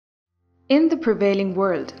In the prevailing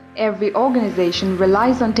world, every organization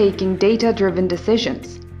relies on taking data-driven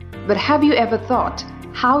decisions. But have you ever thought,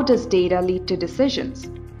 how does data lead to decisions?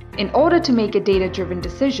 In order to make a data-driven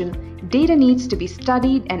decision, data needs to be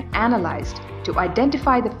studied and analyzed to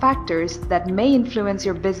identify the factors that may influence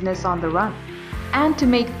your business on the run. And to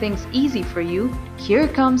make things easy for you, here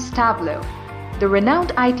comes Tableau. The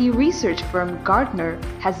renowned IT research firm Gartner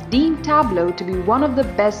has deemed Tableau to be one of the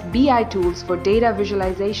best BI tools for data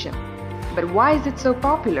visualization. But why is it so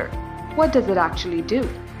popular? What does it actually do?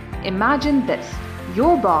 Imagine this.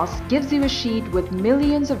 Your boss gives you a sheet with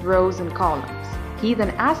millions of rows and columns. He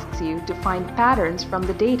then asks you to find patterns from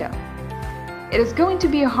the data. It is going to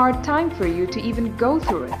be a hard time for you to even go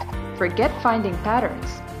through it. Forget finding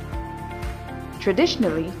patterns.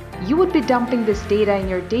 Traditionally, you would be dumping this data in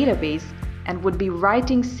your database and would be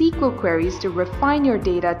writing SQL queries to refine your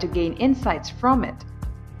data to gain insights from it.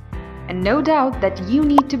 And no doubt that you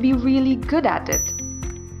need to be really good at it.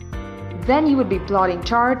 Then you would be plotting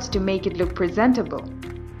charts to make it look presentable.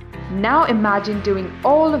 Now imagine doing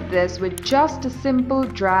all of this with just a simple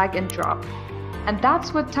drag and drop. And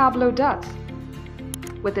that's what Tableau does.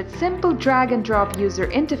 With its simple drag and drop user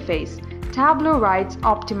interface, Tableau writes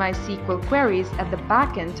optimized SQL queries at the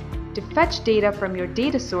backend to fetch data from your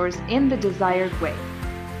data source in the desired way.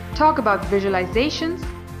 Talk about visualizations.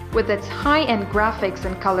 With its high-end graphics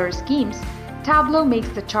and color schemes, Tableau makes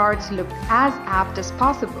the charts look as apt as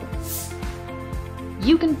possible.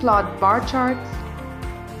 You can plot bar charts,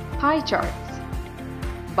 pie charts,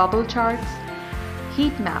 bubble charts,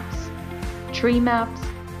 heat maps, tree maps,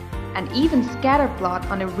 and even scatter plot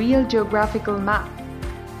on a real geographical map.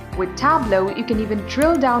 With Tableau, you can even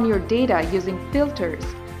drill down your data using filters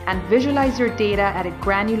and visualize your data at a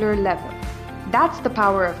granular level. That's the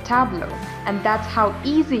power of Tableau, and that's how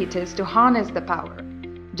easy it is to harness the power.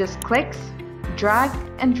 Just clicks, drag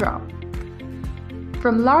and drop.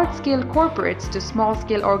 From large-scale corporates to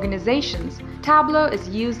small-scale organizations, Tableau is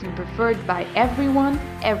used and preferred by everyone,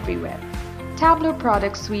 everywhere. Tableau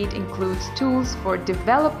product suite includes tools for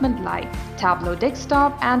development like Tableau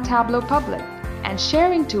Desktop and Tableau Public, and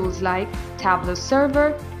sharing tools like Tableau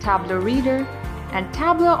Server, Tableau Reader, and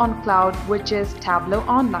Tableau on Cloud, which is Tableau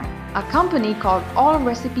Online. A company called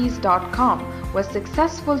allrecipes.com was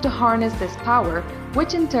successful to harness this power,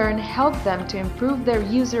 which in turn helped them to improve their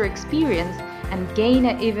user experience and gain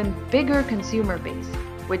an even bigger consumer base.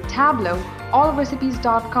 With Tableau,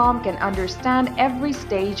 allrecipes.com can understand every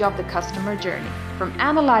stage of the customer journey. From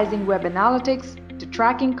analyzing web analytics to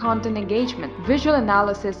tracking content engagement, visual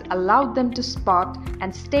analysis allowed them to spot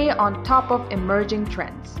and stay on top of emerging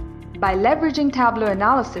trends. By leveraging Tableau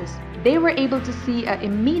analysis, they were able to see an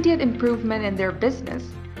immediate improvement in their business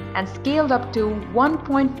and scaled up to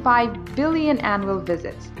 1.5 billion annual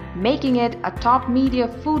visits, making it a top media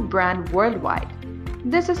food brand worldwide.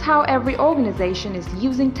 This is how every organization is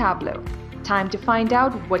using Tableau. Time to find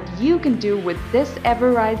out what you can do with this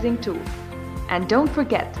ever-rising tool. And don't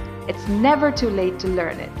forget, it's never too late to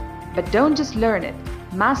learn it. But don't just learn it,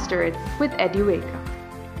 master it with Edureka.